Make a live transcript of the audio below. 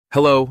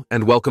Hello,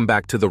 and welcome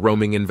back to The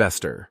Roaming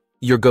Investor,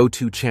 your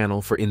go-to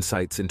channel for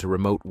insights into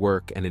remote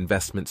work and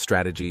investment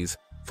strategies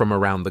from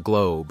around the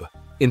globe.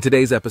 In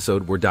today's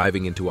episode, we're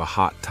diving into a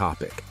hot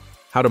topic: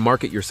 how to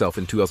market yourself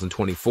in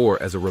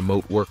 2024 as a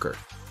remote worker.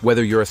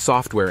 Whether you're a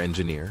software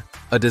engineer,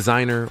 a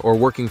designer, or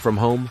working from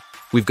home,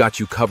 we've got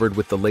you covered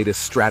with the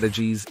latest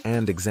strategies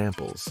and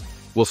examples.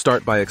 We'll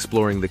start by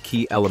exploring the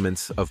key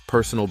elements of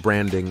personal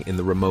branding in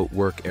the remote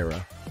work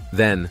era.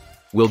 Then,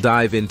 we'll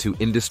dive into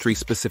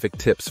industry-specific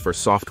tips for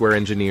software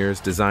engineers,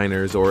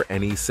 designers, or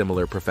any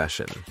similar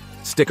profession.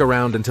 Stick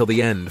around until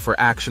the end for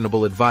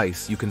actionable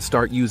advice you can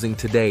start using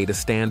today to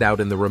stand out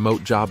in the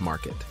remote job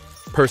market.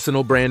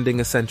 Personal branding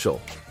essential.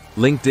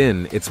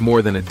 LinkedIn, it's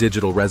more than a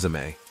digital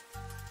resume.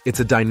 It's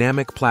a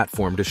dynamic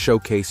platform to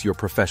showcase your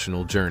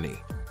professional journey.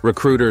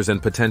 Recruiters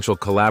and potential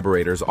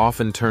collaborators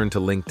often turn to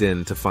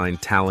LinkedIn to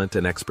find talent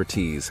and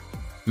expertise,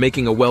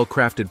 making a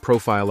well-crafted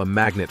profile a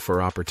magnet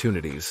for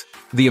opportunities.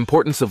 The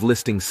importance of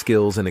listing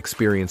skills and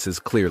experiences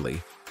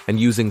clearly and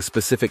using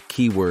specific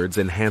keywords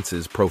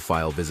enhances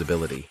profile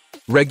visibility.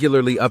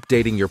 Regularly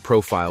updating your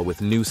profile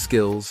with new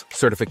skills,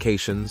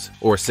 certifications,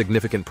 or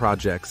significant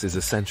projects is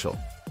essential.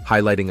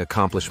 Highlighting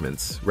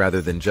accomplishments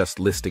rather than just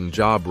listing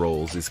job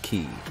roles is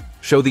key.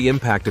 Show the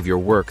impact of your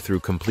work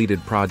through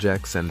completed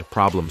projects and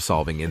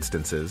problem-solving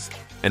instances,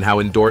 and how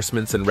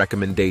endorsements and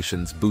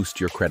recommendations boost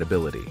your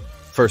credibility.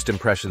 First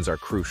impressions are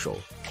crucial.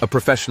 A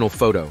professional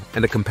photo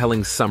and a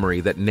compelling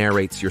summary that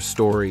narrates your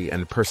story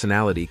and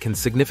personality can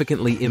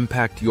significantly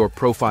impact your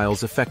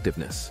profile's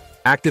effectiveness.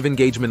 Active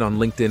engagement on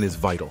LinkedIn is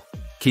vital.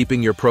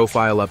 Keeping your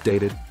profile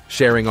updated,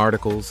 sharing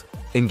articles,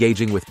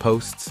 engaging with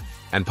posts,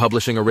 and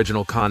publishing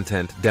original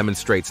content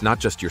demonstrates not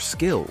just your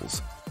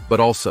skills,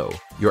 but also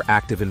your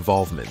active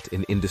involvement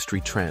in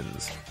industry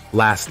trends.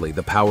 Lastly,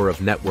 the power of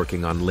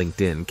networking on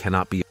LinkedIn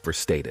cannot be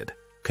overstated.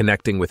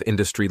 Connecting with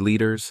industry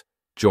leaders,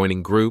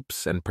 joining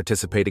groups, and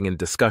participating in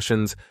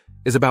discussions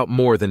is about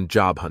more than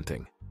job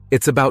hunting.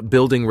 It's about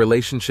building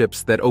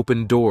relationships that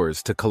open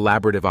doors to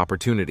collaborative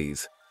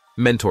opportunities,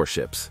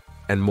 mentorships,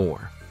 and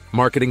more.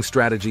 Marketing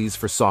strategies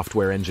for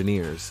software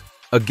engineers.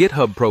 A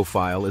GitHub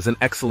profile is an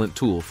excellent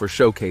tool for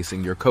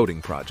showcasing your coding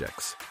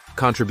projects,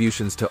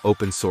 contributions to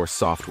open-source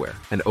software,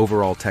 and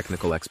overall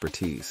technical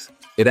expertise.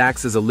 It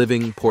acts as a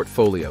living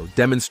portfolio,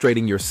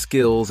 demonstrating your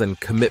skills and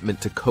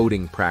commitment to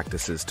coding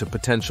practices to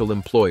potential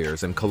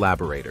employers and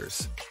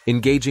collaborators.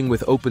 Engaging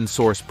with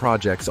open-source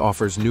projects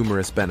offers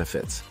numerous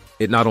benefits.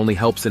 It not only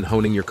helps in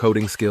honing your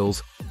coding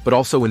skills, but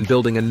also in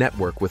building a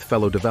network with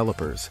fellow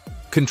developers.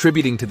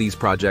 Contributing to these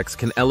projects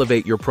can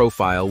elevate your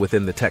profile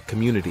within the tech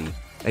community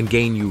and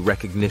gain you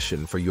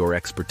recognition for your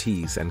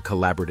expertise and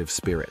collaborative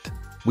spirit.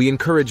 We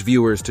encourage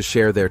viewers to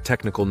share their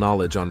technical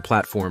knowledge on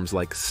platforms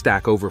like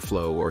Stack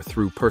Overflow or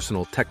through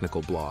personal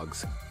technical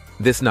blogs.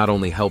 This not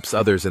only helps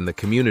others in the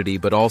community,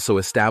 but also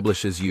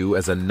establishes you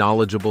as a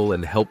knowledgeable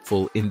and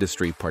helpful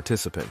industry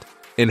participant,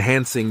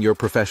 enhancing your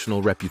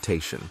professional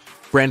reputation.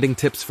 Branding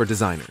tips for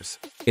designers.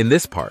 In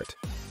this part,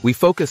 we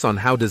focus on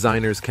how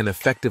designers can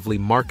effectively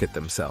market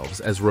themselves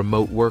as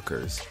remote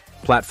workers.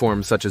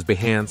 Platforms such as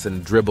Behance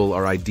and Dribbble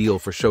are ideal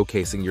for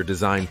showcasing your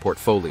design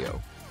portfolio.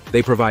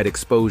 They provide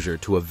exposure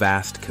to a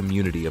vast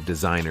community of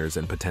designers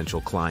and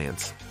potential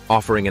clients,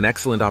 offering an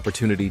excellent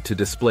opportunity to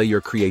display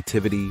your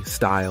creativity,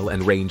 style,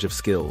 and range of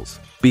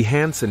skills.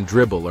 Behance and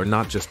Dribbble are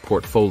not just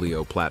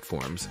portfolio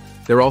platforms,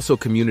 they're also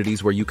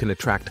communities where you can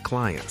attract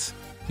clients.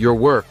 Your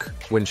work,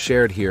 when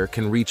shared here,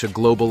 can reach a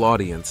global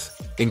audience,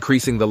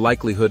 increasing the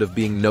likelihood of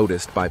being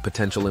noticed by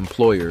potential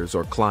employers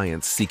or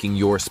clients seeking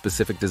your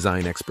specific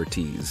design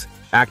expertise.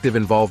 Active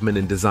involvement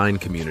in design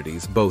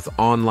communities, both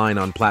online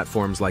on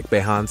platforms like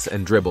Behance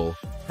and Dribbble,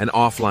 and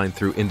offline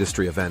through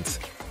industry events,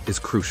 is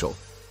crucial.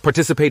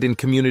 Participate in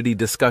community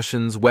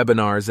discussions,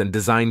 webinars, and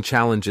design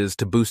challenges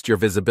to boost your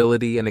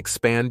visibility and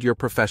expand your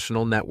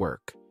professional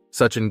network.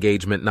 Such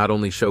engagement not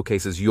only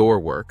showcases your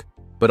work,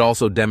 but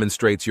also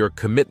demonstrates your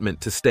commitment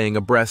to staying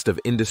abreast of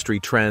industry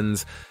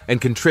trends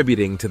and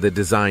contributing to the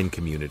design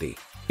community.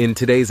 In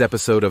today's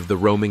episode of The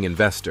Roaming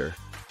Investor,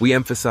 we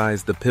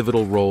emphasize the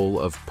pivotal role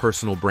of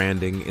personal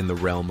branding in the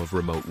realm of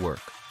remote work.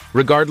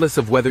 Regardless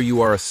of whether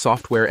you are a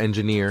software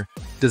engineer,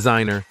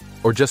 designer,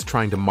 or just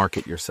trying to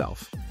market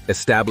yourself,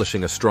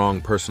 establishing a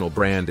strong personal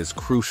brand is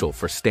crucial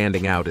for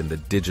standing out in the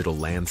digital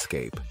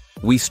landscape.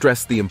 We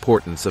stress the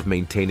importance of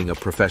maintaining a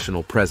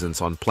professional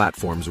presence on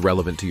platforms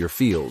relevant to your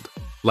field,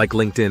 like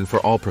LinkedIn for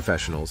all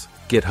professionals,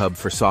 GitHub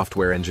for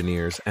software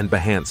engineers, and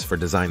Behance for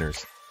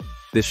designers.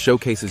 This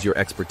showcases your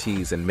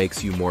expertise and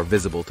makes you more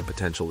visible to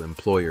potential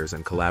employers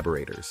and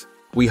collaborators.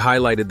 We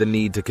highlighted the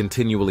need to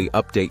continually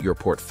update your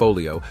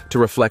portfolio to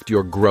reflect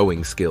your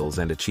growing skills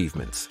and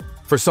achievements.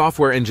 For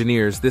software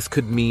engineers, this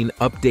could mean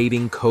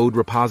updating code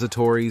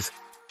repositories,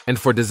 and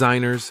for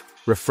designers,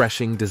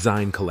 refreshing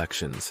design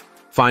collections.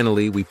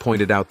 Finally, we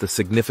pointed out the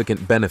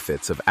significant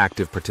benefits of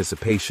active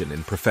participation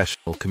in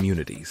professional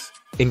communities.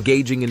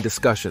 Engaging in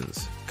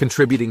discussions,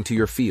 contributing to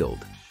your field,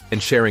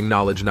 and sharing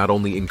knowledge not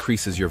only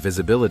increases your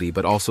visibility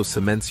but also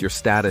cements your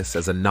status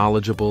as a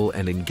knowledgeable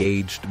and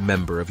engaged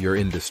member of your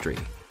industry.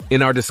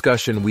 In our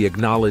discussion, we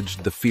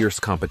acknowledged the fierce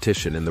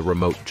competition in the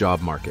remote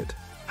job market.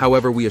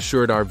 However, we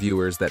assured our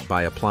viewers that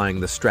by applying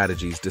the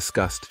strategies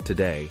discussed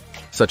today,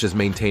 such as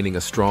maintaining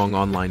a strong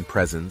online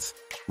presence,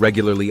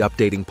 regularly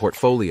updating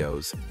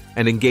portfolios,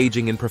 and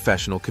engaging in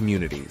professional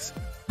communities,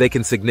 they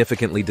can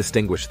significantly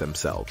distinguish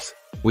themselves.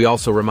 We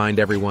also remind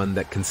everyone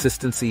that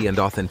consistency and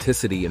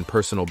authenticity in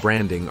personal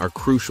branding are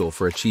crucial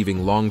for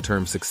achieving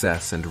long-term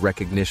success and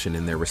recognition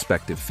in their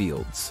respective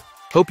fields.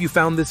 Hope you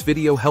found this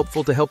video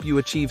helpful to help you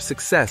achieve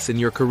success in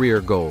your career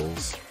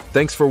goals.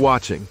 Thanks for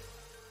watching.